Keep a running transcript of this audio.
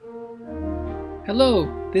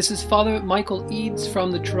Hello, this is Father Michael Eads from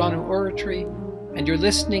the Toronto Oratory, and you're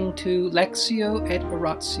listening to Lectio et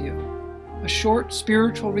Oratio, a short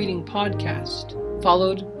spiritual reading podcast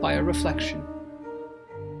followed by a reflection.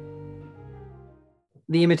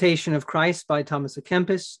 The Imitation of Christ by Thomas à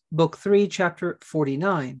Kempis, Book 3, Chapter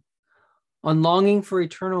 49, on longing for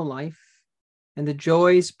eternal life and the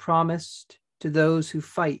joys promised to those who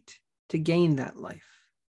fight to gain that life.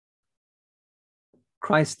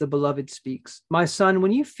 Christ the Beloved speaks, "My son,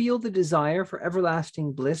 when you feel the desire for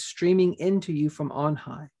everlasting bliss streaming into you from on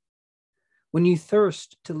high, when you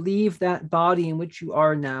thirst to leave that body in which you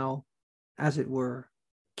are now, as it were,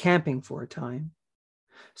 camping for a time,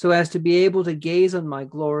 so as to be able to gaze on my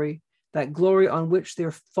glory, that glory on which there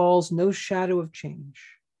falls no shadow of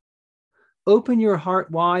change, open your heart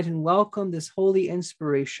wide and welcome this holy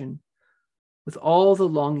inspiration with all the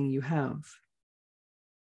longing you have.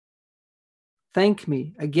 Thank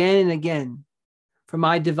me again and again for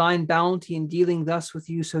my divine bounty in dealing thus with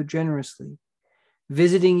you so generously,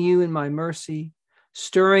 visiting you in my mercy,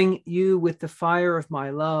 stirring you with the fire of my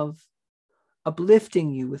love,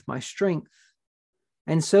 uplifting you with my strength,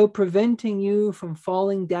 and so preventing you from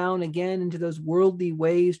falling down again into those worldly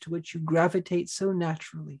ways to which you gravitate so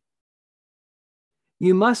naturally.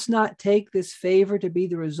 You must not take this favor to be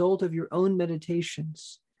the result of your own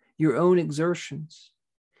meditations, your own exertions.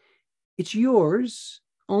 It's yours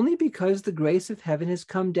only because the grace of heaven has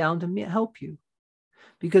come down to help you,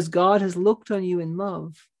 because God has looked on you in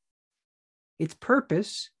love. Its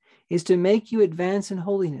purpose is to make you advance in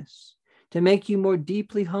holiness, to make you more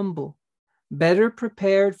deeply humble, better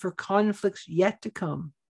prepared for conflicts yet to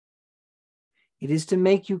come. It is to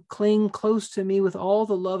make you cling close to me with all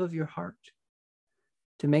the love of your heart,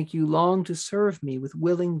 to make you long to serve me with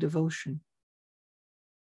willing devotion.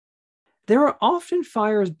 There are often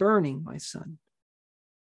fires burning, my son,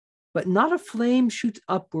 but not a flame shoots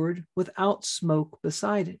upward without smoke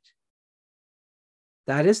beside it.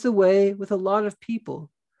 That is the way with a lot of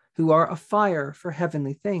people who are afire for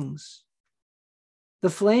heavenly things.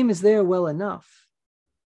 The flame is there well enough,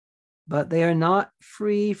 but they are not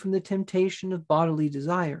free from the temptation of bodily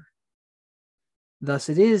desire. Thus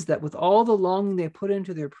it is that with all the longing they put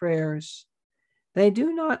into their prayers, they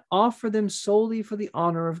do not offer them solely for the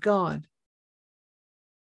honor of God.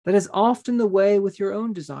 That is often the way with your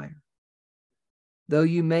own desire. Though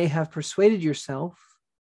you may have persuaded yourself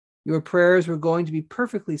your prayers were going to be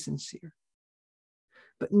perfectly sincere.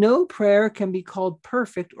 But no prayer can be called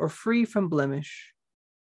perfect or free from blemish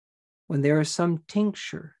when there is some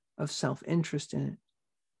tincture of self-interest in it.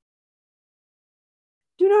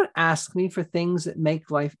 Do not ask me for things that make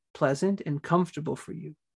life pleasant and comfortable for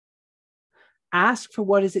you. Ask for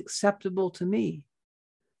what is acceptable to me,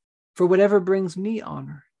 for whatever brings me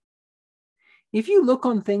honor. If you look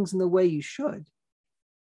on things in the way you should,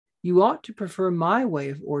 you ought to prefer my way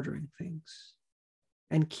of ordering things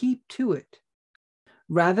and keep to it,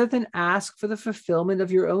 rather than ask for the fulfillment of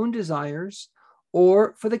your own desires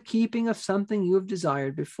or for the keeping of something you have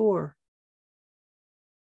desired before.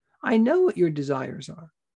 I know what your desires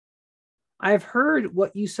are. I have heard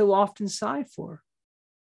what you so often sigh for.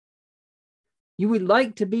 You would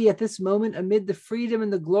like to be at this moment amid the freedom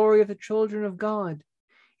and the glory of the children of God,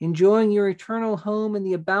 enjoying your eternal home and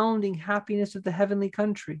the abounding happiness of the heavenly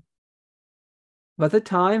country. But the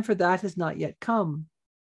time for that has not yet come.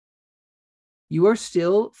 You are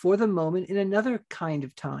still, for the moment, in another kind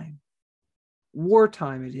of time.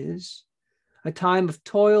 Wartime it is, a time of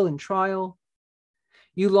toil and trial.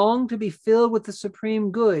 You long to be filled with the supreme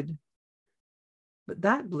good, but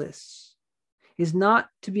that bliss is not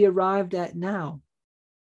to be arrived at now.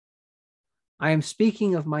 I am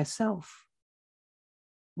speaking of myself.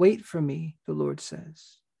 Wait for me, the Lord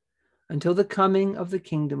says, until the coming of the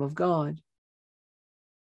kingdom of God.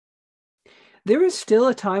 There is still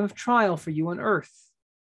a time of trial for you on earth.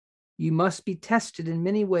 You must be tested in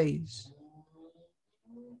many ways.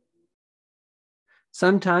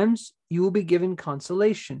 Sometimes you will be given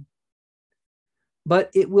consolation, but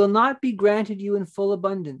it will not be granted you in full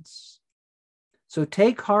abundance. So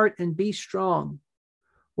take heart and be strong,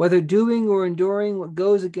 whether doing or enduring what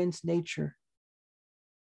goes against nature.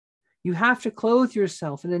 You have to clothe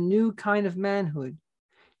yourself in a new kind of manhood,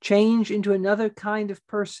 change into another kind of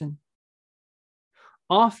person.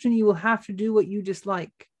 Often you will have to do what you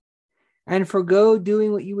dislike and forgo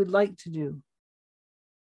doing what you would like to do.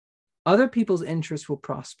 Other people's interests will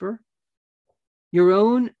prosper. Your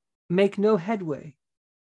own make no headway.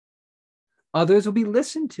 Others will be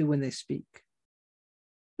listened to when they speak.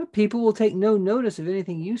 But people will take no notice of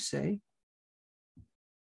anything you say.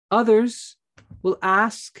 Others will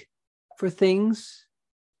ask for things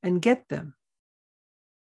and get them.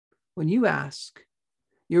 when you ask,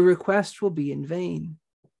 your request will be in vain.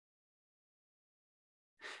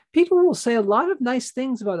 People will say a lot of nice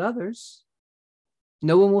things about others.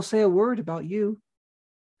 No one will say a word about you.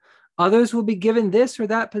 Others will be given this or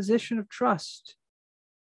that position of trust.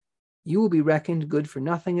 You will be reckoned good for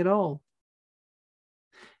nothing at all.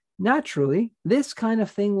 Naturally, this kind of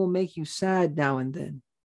thing will make you sad now and then.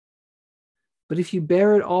 But if you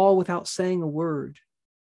bear it all without saying a word,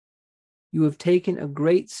 you have taken a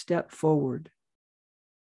great step forward.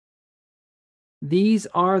 These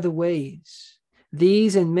are the ways,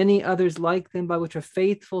 these and many others like them, by which a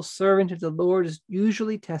faithful servant of the Lord is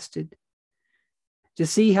usually tested, to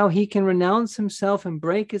see how he can renounce himself and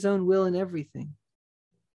break his own will in everything.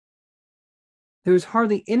 There is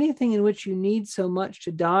hardly anything in which you need so much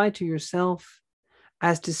to die to yourself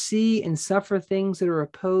as to see and suffer things that are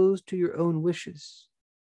opposed to your own wishes.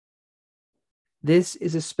 This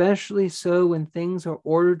is especially so when things are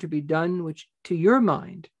ordered to be done which, to your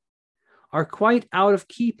mind, are quite out of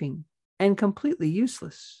keeping and completely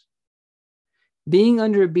useless. Being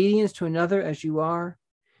under obedience to another as you are,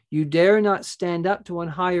 you dare not stand up to one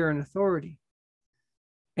higher in authority.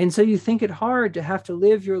 And so you think it hard to have to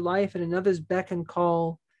live your life at another's beck and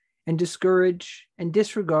call and discourage and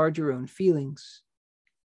disregard your own feelings.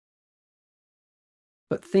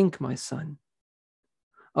 But think, my son,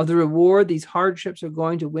 of the reward these hardships are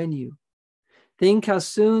going to win you. Think how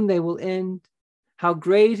soon they will end, how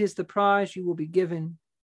great is the prize you will be given.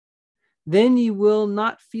 Then you will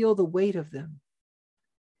not feel the weight of them.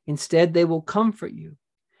 Instead, they will comfort you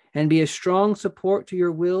and be a strong support to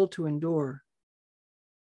your will to endure.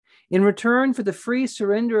 In return for the free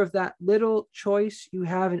surrender of that little choice you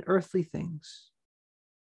have in earthly things,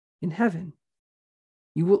 in heaven,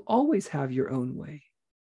 you will always have your own way.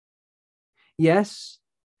 Yes,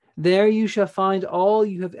 there you shall find all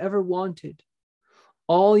you have ever wanted,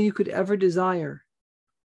 all you could ever desire.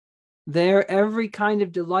 There every kind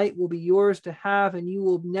of delight will be yours to have, and you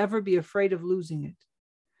will never be afraid of losing it.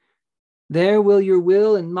 There will your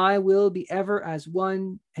will and my will be ever as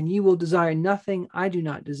one, and you will desire nothing I do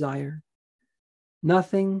not desire,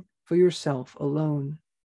 nothing for yourself alone.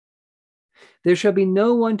 There shall be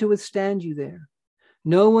no one to withstand you there,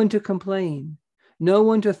 no one to complain, no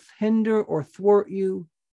one to hinder or thwart you.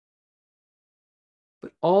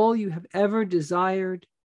 But all you have ever desired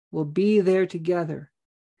will be there together,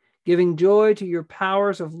 giving joy to your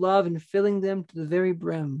powers of love and filling them to the very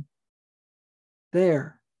brim.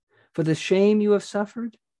 There, for the shame you have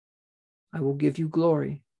suffered, I will give you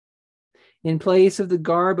glory. In place of the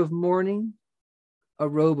garb of mourning, a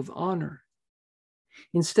robe of honor.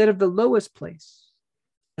 Instead of the lowest place,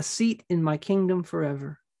 a seat in my kingdom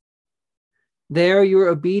forever. There your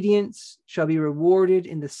obedience shall be rewarded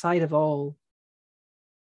in the sight of all.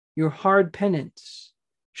 Your hard penance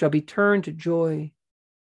shall be turned to joy,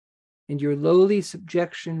 and your lowly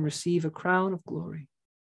subjection receive a crown of glory.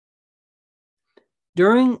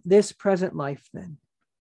 During this present life, then,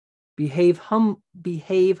 behave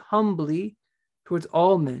humbly towards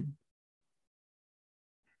all men,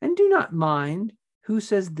 and do not mind who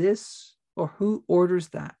says this or who orders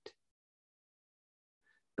that.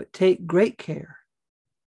 But take great care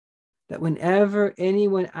that whenever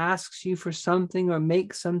anyone asks you for something or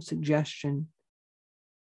makes some suggestion,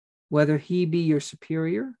 whether he be your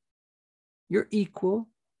superior, your equal,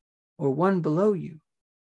 or one below you,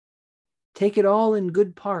 take it all in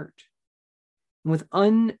good part, and with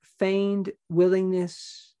unfeigned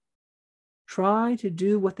willingness, try to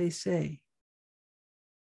do what they say.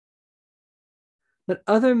 Let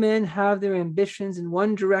other men have their ambitions in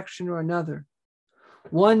one direction or another.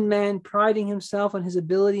 One man priding himself on his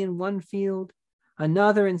ability in one field,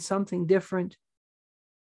 another in something different,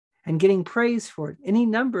 and getting praise for it any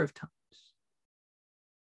number of times.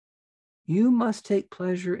 You must take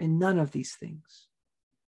pleasure in none of these things,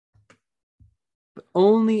 but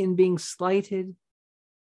only in being slighted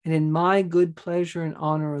and in my good pleasure and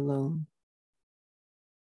honor alone.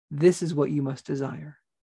 This is what you must desire,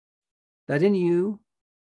 that in you,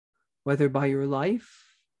 whether by your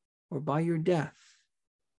life or by your death,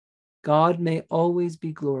 God may always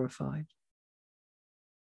be glorified.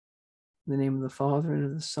 In the name of the Father, and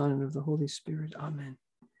of the Son, and of the Holy Spirit. Amen.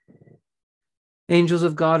 Angels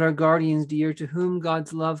of God, our guardians dear, to whom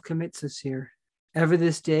God's love commits us here, ever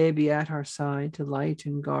this day be at our side, to light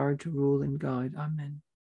and guard, to rule and guide. Amen.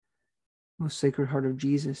 Most Sacred Heart of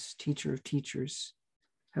Jesus, teacher of teachers,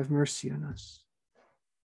 have mercy on us.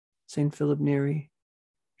 Saint Philip Neri,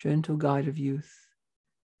 gentle guide of youth,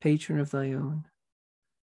 patron of thy own,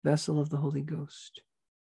 vessel of the Holy Ghost,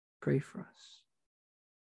 pray for us.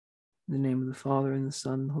 In the name of the Father, and the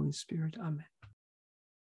Son, and the Holy Spirit. Amen.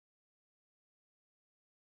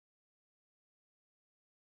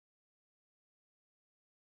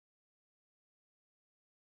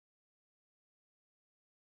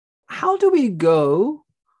 how do we go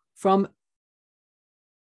from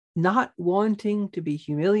not wanting to be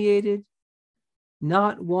humiliated,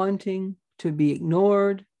 not wanting to be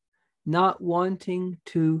ignored, not wanting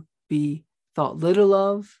to be thought little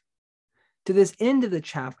of, to this end of the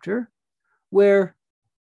chapter where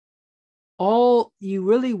all you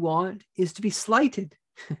really want is to be slighted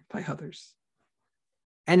by others,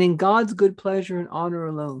 and in God's good pleasure and honor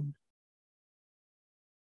alone?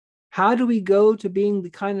 How do we go to being the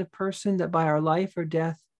kind of person that by our life or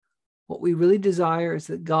death, what we really desire is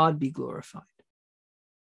that God be glorified?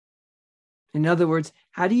 In other words,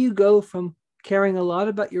 how do you go from caring a lot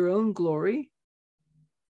about your own glory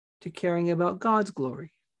to caring about God's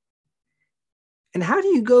glory? And how do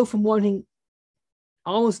you go from wanting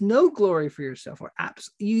almost no glory for yourself, or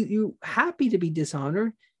you happy to be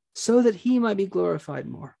dishonored so that he might be glorified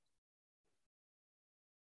more?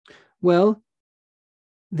 Well,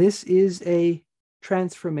 this is a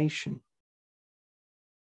transformation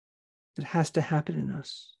that has to happen in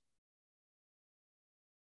us.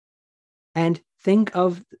 And think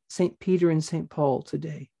of St. Peter and St. Paul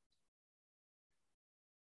today.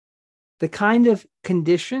 The kind of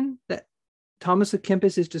condition that Thomas à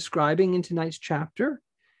Kempis is describing in tonight's chapter,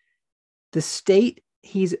 the state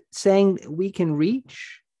he's saying we can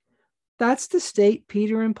reach, that's the state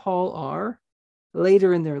Peter and Paul are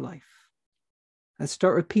later in their life. Let's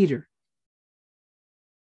start with Peter.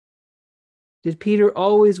 Did Peter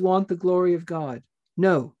always want the glory of God?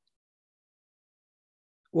 No.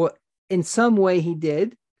 Well, in some way he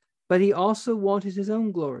did, but he also wanted his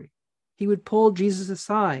own glory. He would pull Jesus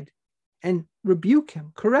aside and rebuke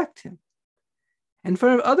him, correct him. In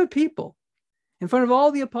front of other people, in front of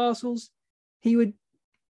all the apostles, he would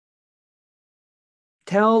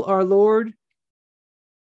tell our Lord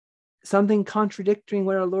something contradicting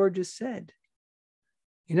what our Lord just said.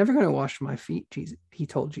 You're never going to wash my feet, Jesus, he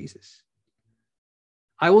told Jesus.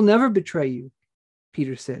 I will never betray you,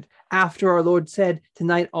 Peter said, after our Lord said,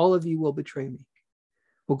 tonight all of you will betray me.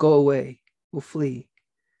 We'll go away. We'll flee.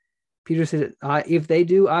 Peter said, if they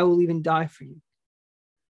do, I will even die for you.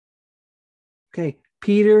 Okay,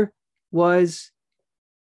 Peter was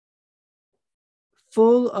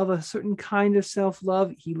full of a certain kind of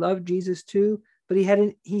self-love. He loved Jesus too, but he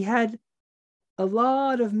had a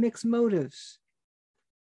lot of mixed motives.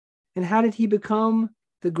 And how did he become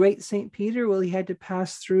the great St. Peter? Well, he had to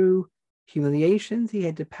pass through humiliations. He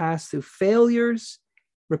had to pass through failures,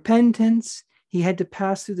 repentance. He had to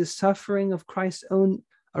pass through the suffering of Christ's own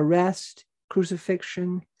arrest,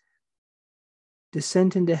 crucifixion,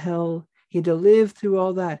 descent into hell. He had to live through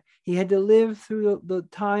all that. He had to live through the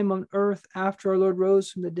time on earth after our Lord rose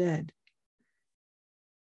from the dead.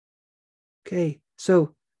 Okay,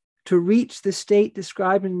 so to reach the state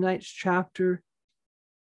described in tonight's chapter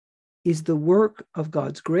is the work of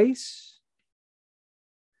God's grace.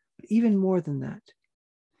 But even more than that,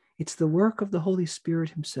 it's the work of the Holy Spirit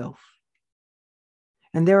himself.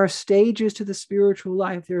 And there are stages to the spiritual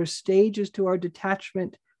life. There are stages to our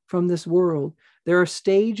detachment from this world. There are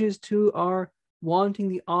stages to our wanting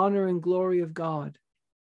the honor and glory of God.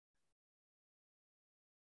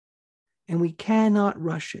 And we cannot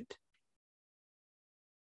rush it.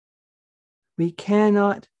 We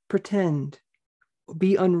cannot pretend,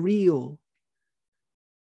 be unreal.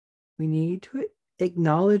 We need to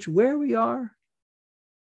acknowledge where we are.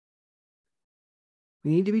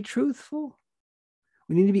 We need to be truthful.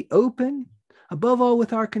 We need to be open, above all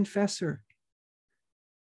with our confessor.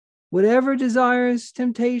 Whatever desires,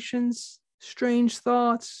 temptations, strange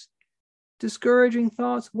thoughts, discouraging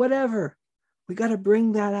thoughts, whatever, we got to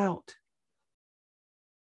bring that out.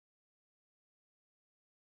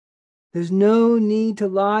 There's no need to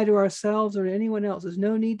lie to ourselves or to anyone else. There's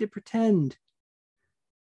no need to pretend.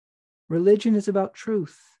 Religion is about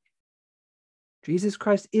truth. Jesus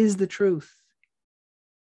Christ is the truth.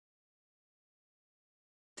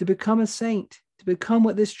 To become a saint, to become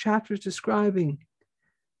what this chapter is describing,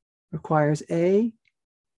 requires A,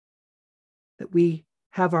 that we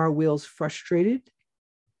have our wills frustrated.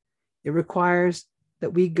 It requires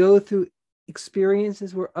that we go through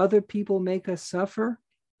experiences where other people make us suffer,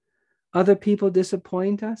 other people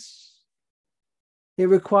disappoint us. It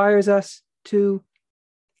requires us to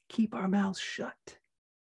keep our mouths shut.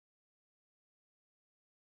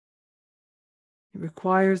 It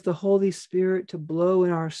requires the Holy Spirit to blow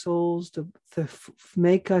in our souls, to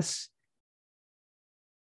make us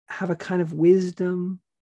have a kind of wisdom,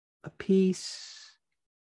 a peace,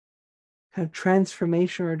 kind of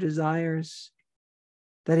transformation of our desires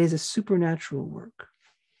that is a supernatural work.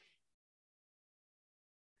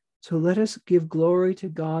 So let us give glory to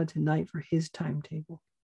God tonight for his timetable.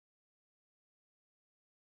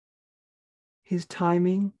 His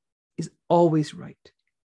timing is always right,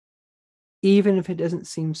 even if it doesn't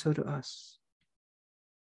seem so to us.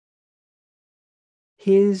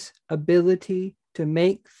 His ability to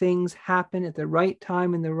make things happen at the right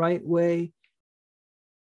time in the right way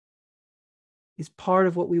is part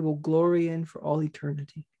of what we will glory in for all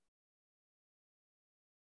eternity.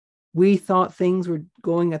 We thought things were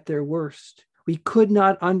going at their worst. We could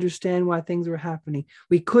not understand why things were happening.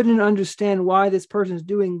 We couldn't understand why this person's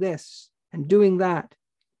doing this and doing that.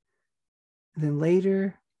 And then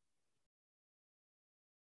later,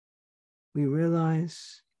 we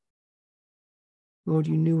realize, Lord,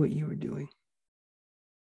 you knew what you were doing.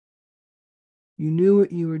 You knew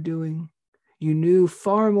what you were doing. You knew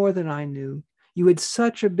far more than I knew. You had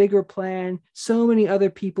such a bigger plan, so many other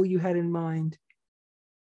people you had in mind.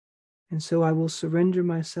 And so I will surrender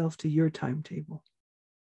myself to your timetable.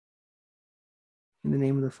 In the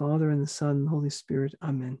name of the Father, and the Son, and the Holy Spirit,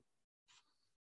 amen.